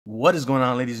What is going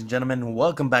on, ladies and gentlemen?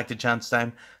 Welcome back to Chance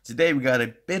Time. Today we got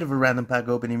a bit of a random pack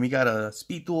opening. We got a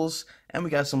Speed Duels and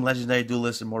we got some Legendary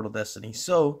Duelist Immortal Destiny.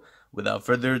 So, without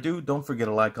further ado, don't forget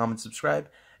to like, comment, subscribe,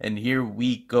 and here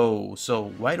we go. So,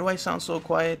 why do I sound so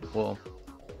quiet? Well,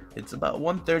 it's about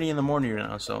 1:30 in the morning right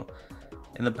now. So,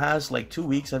 in the past like 2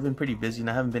 weeks, I've been pretty busy and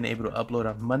I haven't been able to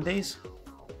upload on Mondays.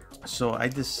 So I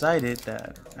decided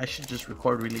that I should just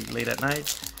record really late at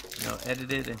night,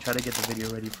 edit it and try to get the video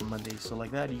ready for Monday. So like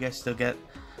that, you guys still get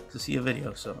to see a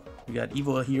video. So we got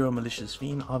Evil Hero, Malicious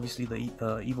Fiend. Obviously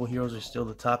the Evil Heroes are still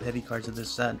the top heavy cards of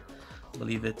this set. I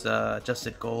believe it's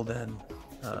Adjusted Gold and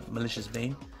Malicious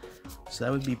Bane. So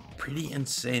that would be pretty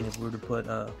insane if we were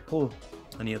to pull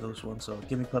any of those ones. So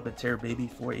Gimmick Puppet Terror Baby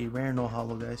for a rare no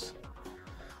hollow, guys.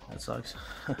 That sucks.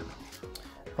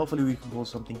 Hopefully we can pull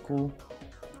something cool.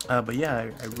 But yeah,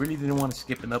 I really didn't want to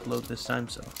skip an upload this time,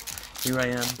 so here I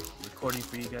am recording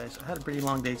for you guys. I had a pretty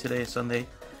long day today, Sunday.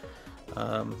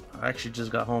 I actually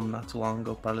just got home not too long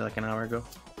ago, probably like an hour ago.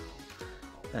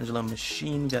 Angela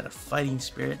Machine, got a Fighting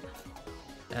Spirit,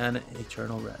 and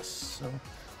Eternal Rest. So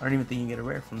I don't even think you get a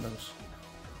rare from those.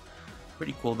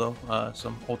 Pretty cool though.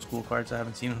 Some old school cards I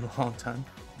haven't seen in a long time.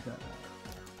 Got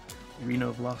Arena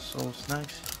of Lost Souls,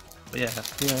 nice. But yeah,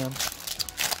 here I am.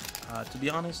 To be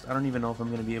honest, I don't even know if I'm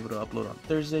going to be able to upload on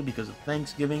Thursday because of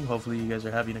Thanksgiving. Hopefully you guys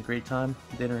are having a great time,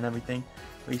 dinner and everything.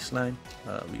 Wasteland,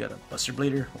 we got a Buster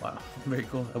Blader, wow, very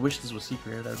cool. I wish this was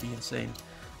secret, that would be insane.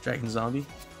 Dragon Zombie,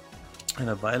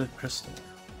 and a Violet Crystal.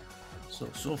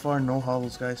 So far no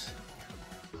hollows, guys.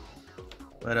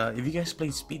 But if you guys play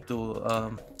Speed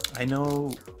Duel, I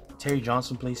know Terry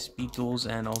Johnson plays Speed Duels,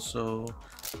 and also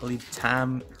I believe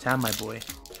Tam my boy.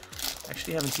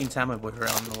 Actually haven't seen Tam my boy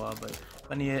around in a while, but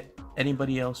if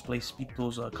anybody else plays Speed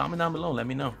Duels, comment down below, let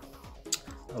me know.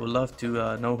 I would love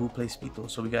to know who plays Speed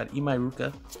Duels. So we got Imai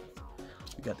Ruka,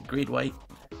 we got the Great White,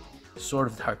 Sword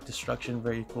of Dark Destruction,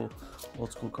 very cool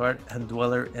old school card, and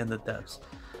Dweller in the Depths.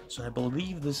 So I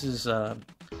believe this is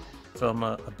from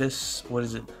Abyss, what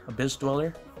is it, Abyss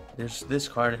Dweller. There's this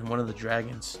card and one of the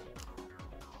dragons,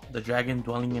 the dragon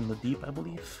dwelling in the deep, I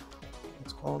believe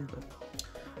it's called. But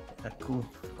yeah, cool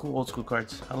old school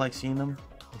cards. I like seeing them.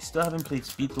 I still haven't played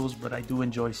Speed Duels, but I do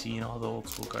enjoy seeing all the old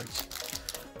school cards.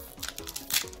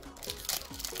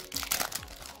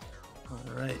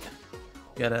 Alright,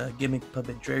 got a Gimmick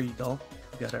Puppet Drary Doll,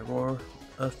 got a Roar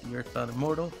of the Earthbound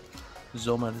Immortal,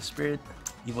 Zoma the Spirit,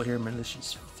 Evil Hero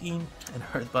Malicious Fiend, and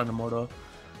Earthbound Immortal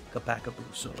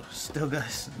Kapakaboo. So still,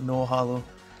 guys, no hollow.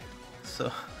 So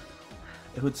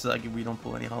it would suck if we don't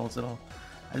pull any hollows at all.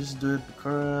 I just do it.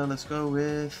 Bakura, let's go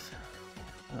with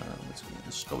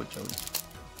let's go with Joey.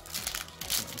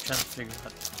 I'm trying to figure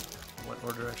out what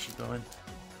order I should go in.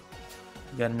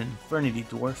 We got an Infernity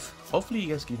Dwarf. Hopefully you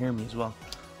guys can hear me as well.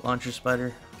 Launcher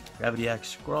Spider, Gravity Axe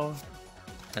Scrawl,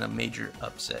 and a Major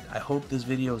Upset. I hope this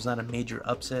video is not a major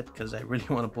upset because I really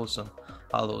want to pull some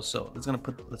hollows. So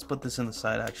let's put this in the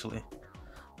side actually.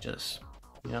 Just,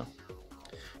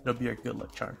 it'll be our good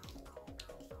luck charm.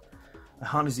 I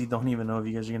honestly don't even know if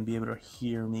you guys are gonna be able to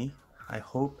hear me. I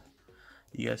hope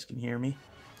you guys can hear me.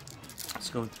 Let's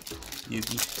go with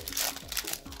Yugi.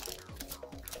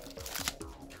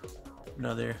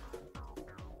 Another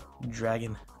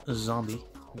Dragon Zombie.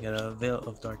 We got a Veil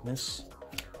of Darkness.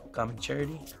 Common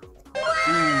Charity.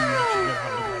 Ooh,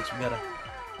 we got a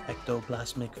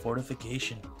Ectoplasmic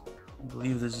Fortification. I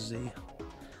believe this is we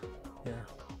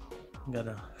got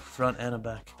a front and a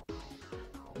back.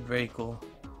 Very cool.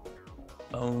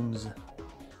 Bones.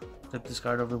 Flip this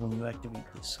card over when you activate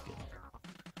this skill.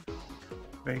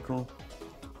 Very cool.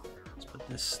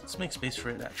 Let's make space for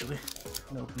it actually.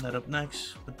 I'll open that up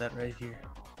next. Put that right here.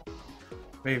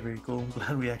 Very cool. I'm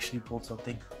glad we actually pulled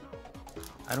something.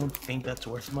 I don't think that's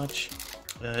worth much.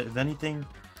 If anything,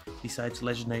 besides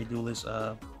Legendary Duelist,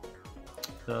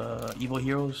 the Evil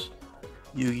Heroes,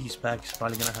 Yugi's pack is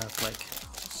probably gonna have like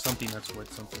something that's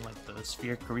worth something, like the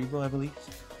Sphere Karibo, I believe.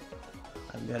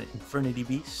 I've got an Infernity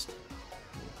Beast.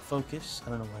 Focus. I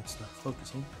don't know why it's not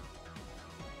focusing.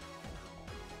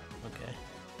 Okay.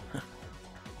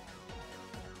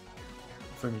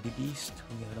 Infernity Beast.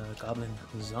 We got a Goblin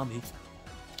Zombie.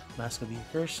 Mask of the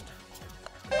Accursed.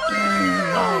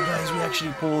 Oh, guys, we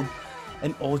actually pulled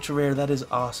an ultra rare. That is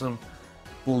awesome.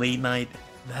 Blade Knight.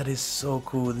 That is so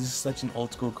cool. This is such an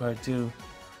old school card too.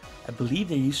 I believe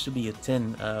there used to be a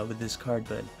 10 with this card,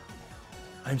 but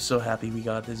I'm so happy we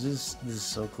got this. This is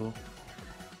so cool.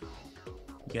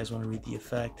 You guys want to read the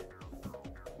effect?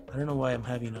 I don't know why I'm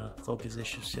having focus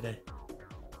issues today.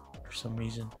 For some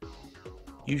reason.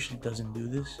 Usually doesn't do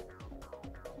this.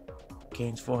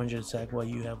 Gains 400 attack while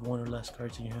you have one or less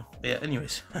cards in your hand. But yeah,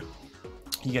 anyways.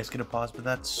 You guys get a pause, but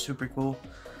that's super cool.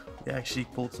 We actually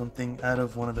pulled something out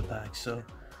of one of the packs. So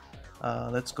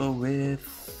let's go with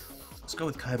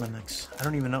Kaiba next. I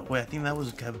don't even know. Wait, I think that was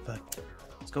a Kaiba pack.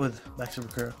 Let's go with Baxter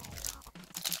Bakura.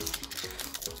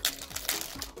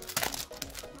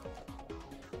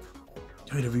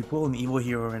 Dude, if we pull an evil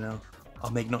hero right now,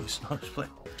 I'll make noise. No, just play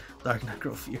Dark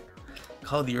Necro Fear.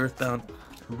 Call the Earthbound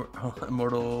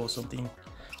Immortal something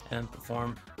and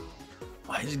perform.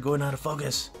 Why is it going out of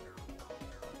focus?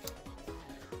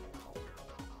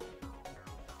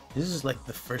 This is like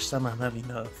the first time I'm having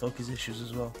focus issues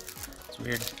as well. It's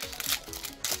weird.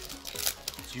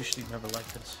 It's usually never like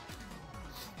this.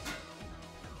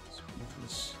 Let's move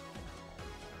this.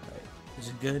 Alright. Is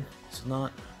it good? Is it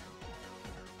not?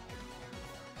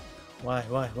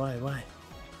 Why?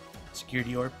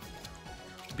 Security orb.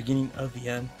 Beginning of the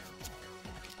end.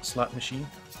 Slot machine.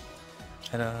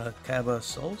 And Kaba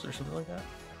Souls or something like that.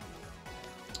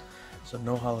 So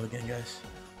no hollow again, guys.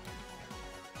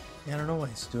 Yeah, I don't know why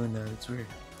it's doing that. It's weird.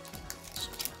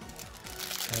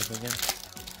 Kaba again.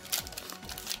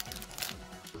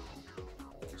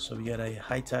 So we got a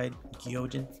High Tide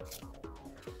Gyojin.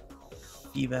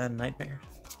 Evan Nightmare.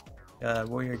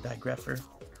 Warrior Digrapher.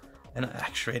 And an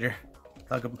Axe Raider.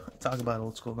 Talk about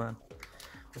old school, man.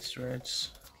 Let's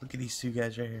look at these two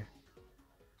guys right here.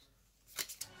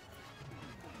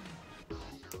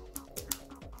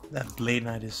 That Blade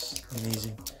Knight is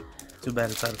amazing. Too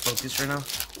bad it's out of focus right now,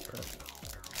 but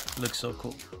it looks so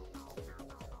cool.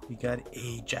 We got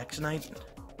a Jackson Knight,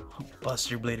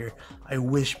 Buster Blader. I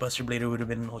wish Buster Blader would have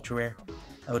been an ultra rare.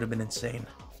 That would have been insane.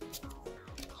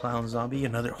 Clown Zombie,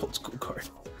 another old school card,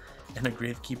 and a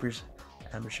Gravekeeper's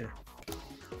Amateur.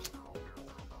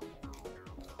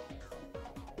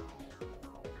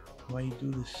 Why you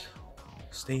do this?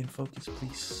 Stay in focus,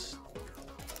 please.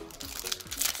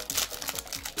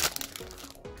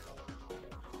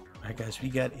 Alright guys, we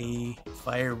got a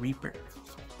Fire Reaper.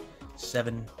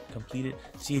 7 completed.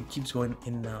 See, it keeps going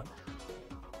in and out.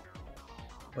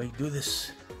 Why you do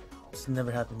this? This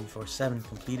never happened before. 7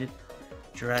 completed.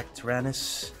 Dirac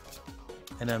Tyrannus.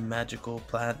 And a magical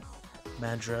plant,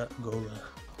 Mandragola.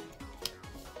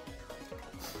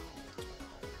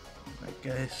 Alright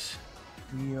guys.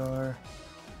 I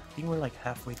think we're like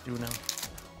halfway through now.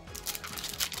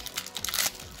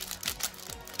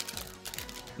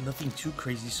 Nothing too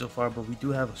crazy so far, but we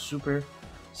do have a super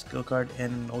skill card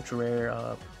and an ultra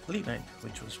rare Fleet Knight,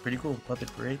 which was pretty cool.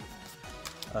 Puppet Parade,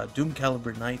 Doom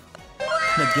Caliber Knight,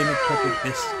 and a Gimmick Puppet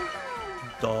Fist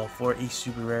doll for a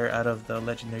super rare out of the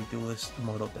legendary duelist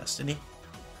Immortal Destiny.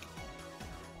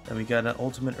 Then we got an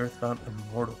Ultimate Earthbound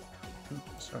Immortal.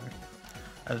 Sorry,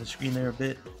 out of the screen there a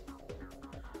bit.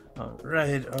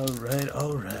 Alright.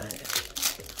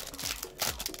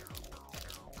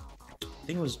 I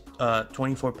think it was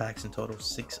 24 packs in total,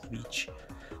 6 of each.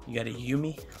 You got a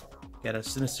Yumi, you got a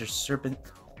Sinister Serpent,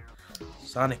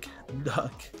 Sonic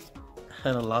Duck,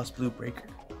 and a Lost Blue Breaker.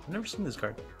 I've never seen this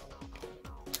card.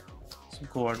 Some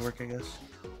cool artwork, I guess.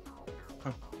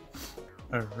 Huh.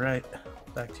 Alright,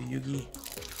 back to Yugi.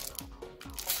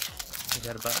 We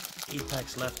got about 8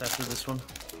 packs left after this one.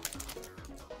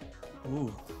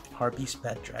 Ooh, Harpy's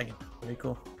Pet Dragon. Very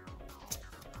cool.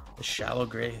 The Shallow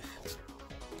Grave.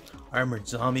 Armored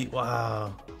Zombie.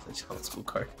 Wow. Such an old school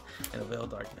card. And a Veil of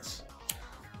Darkness.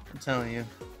 I'm telling you,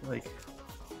 like,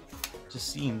 just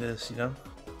seeing this, you know?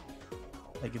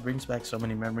 Like, it brings back so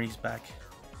many memories back.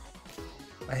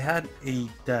 I had a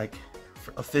deck,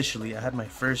 officially, I had my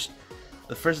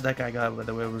the first deck I got, by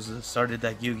the way, was a starter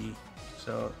deck Yugi.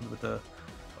 So, with the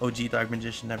OG Dark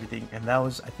Magician and everything. And that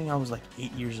was, I think I was like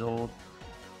 8 years old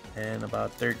and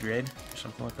about 3rd grade or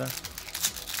something like that.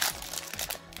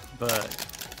 But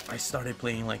I started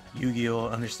playing like Yu-Gi-Oh!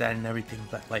 Understanding everything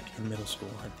back like in middle school.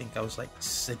 I think I was like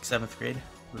 6th, 7th grade.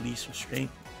 Release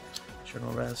Restraint,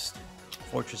 Eternal Rest,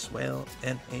 Fortress Whale,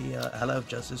 and a Ally of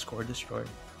Justice Core Destroyer.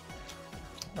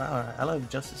 Wow, Ally of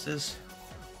Justices,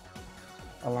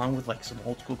 along with like some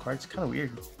old school cards, kind of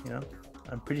weird, you know?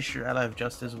 I'm pretty sure Ally of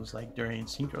Justice was like during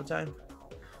Synchro time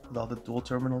with all the dual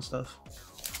terminal stuff.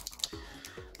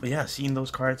 But yeah, seeing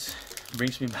those cards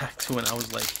brings me back to when I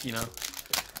was like, you know,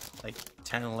 like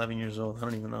 10, 11 years old. I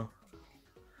don't even know.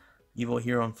 Evil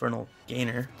Hero Infernal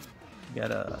Gainer. You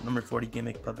got a number 40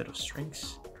 Gimmick Puppet of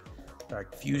Strings,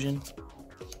 Dark Fusion,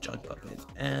 Jug Puppet,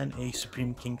 and a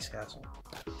Supreme King's Castle.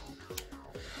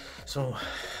 So,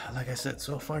 like I said,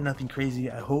 so far nothing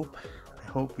crazy. I hope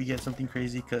we get something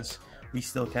crazy, because we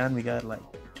still can. We got like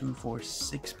 2, 4,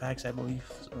 6 packs, I believe.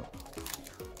 So,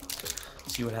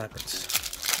 let's see what happens.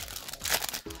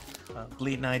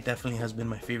 Blade Knight definitely has been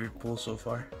my favorite pull so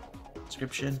far.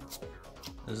 Inscription,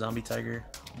 the Zombie Tiger,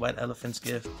 White Elephant's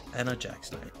Gift, and a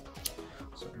Jack's Knight.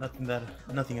 So nothing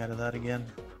out of that again.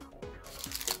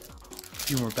 A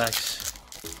few more packs.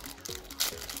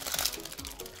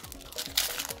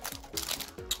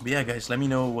 But yeah, guys, let me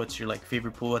know what's your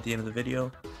favorite pull at the end of the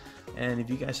video, and if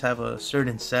you guys have a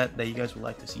certain set that you guys would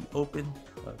like to see open,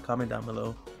 comment down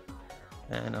below,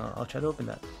 and I'll try to open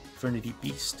that. Eternity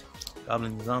Beast,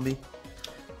 Goblin and Zombie,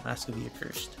 Mask of the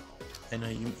Accursed, and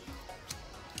Yumi.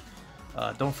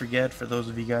 Don't forget, for those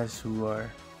of you guys who are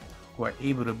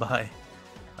able to buy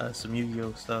some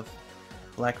Yu-Gi-Oh stuff,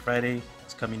 Black Friday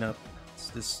is coming up. It's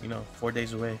this 4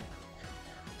 days away,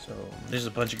 so there's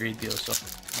a bunch of great deals. So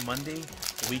Monday,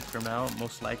 a week from now,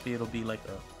 most likely it'll be like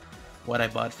what I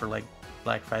bought for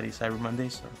Black Friday, Cyber Monday.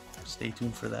 So stay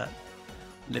tuned for that.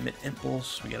 Limit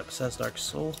Impulse. We got a Possessed Dark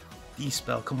Soul.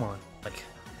 D-Spell. Come on,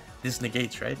 this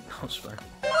negates, right? That was fun.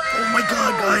 Oh my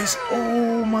god, guys!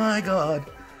 Oh my god!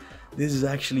 This is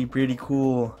actually pretty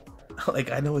cool.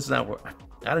 I know it's not worth.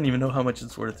 I don't even know how much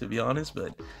it's worth, to be honest,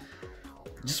 but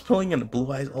just pulling in a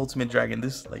Blue Eyes Ultimate Dragon,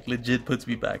 this legit puts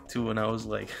me back to when I was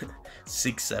 6th,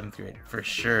 7th grade for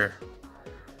sure.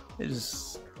 It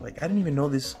just I didn't even know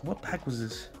this. What pack was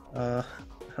this? I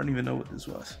don't even know what this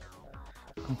was.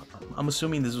 I'm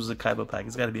assuming this was a Kaiba pack.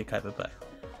 It's got to be a Kaiba pack.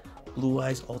 Blue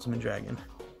Eyes Ultimate Dragon.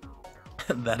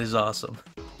 That is awesome.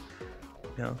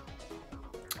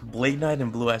 Blade Knight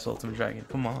and Blue Eyes Ultimate Dragon.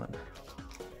 Come on.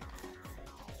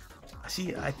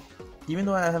 See, even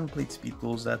though I haven't played Speed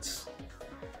Duels, that's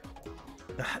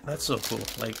so cool.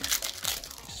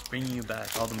 Just bringing you back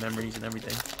all the memories and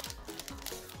everything.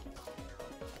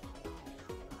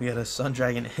 We got a Sun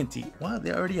Dragon Anti. Wow,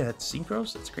 they already had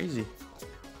Synchros? That's crazy.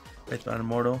 Red Bound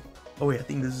Immortal. Oh wait, I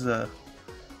think this is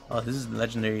this is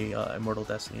Legendary Immortal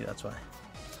Destiny. That's why.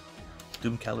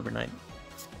 Doom Caliber Knight.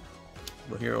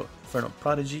 Hero Infernal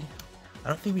Prodigy. I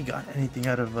don't think we got anything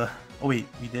out of. Oh wait,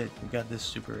 we did. We got this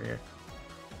super rare,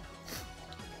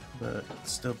 but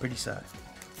it's still pretty sad.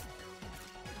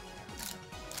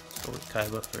 Let's go with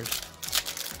Kaiba first.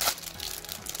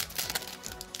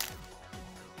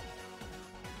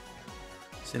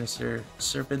 Sinister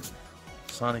Serpent,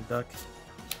 Sonic Duck,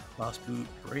 Lost Boot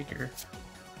Breaker,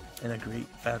 and a Great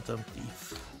Phantom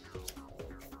Thief.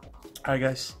 Alright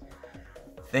guys,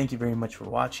 thank you very much for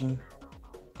watching.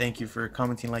 Thank you for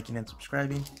commenting, liking, and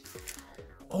subscribing.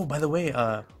 Oh, by the way,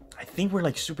 I think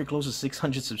we're super close to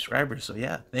 600 subscribers, so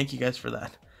yeah, thank you guys for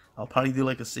that. I'll probably do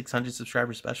a 600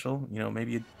 subscriber special,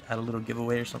 maybe add a little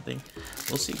giveaway or something.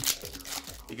 We'll see.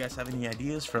 If you guys have any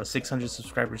ideas for a 600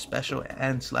 subscriber special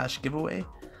and / giveaway,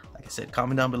 like I said,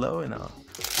 comment down below and I'll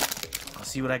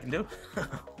see what I can do.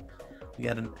 We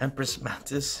got an Empress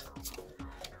Mantis,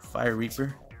 Fire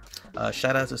Reaper.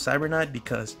 Shout out to Cyber Knight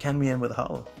because can we end with a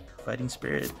hollow? Fighting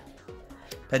Spirit,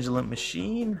 Pendulum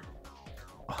Machine.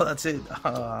 Oh, that's it.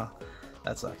 That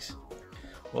sucks.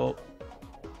 Well,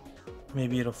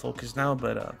 maybe it'll focus now,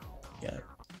 but yeah,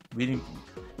 we didn't.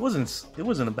 It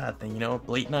wasn't a bad thing,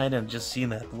 Blade Knight and just seeing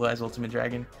that Blue Eyes Ultimate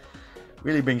Dragon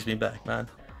really brings me back, man.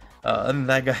 Other than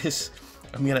that, guys,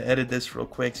 I'm gonna edit this real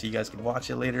quick so you guys can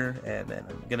watch it later, and then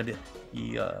I'm gonna be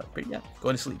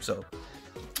going to sleep. So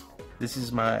this is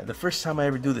the first time I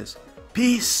ever do this.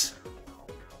 Peace.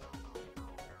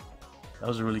 That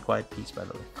was a really quiet piece, by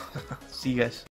the way. See you guys.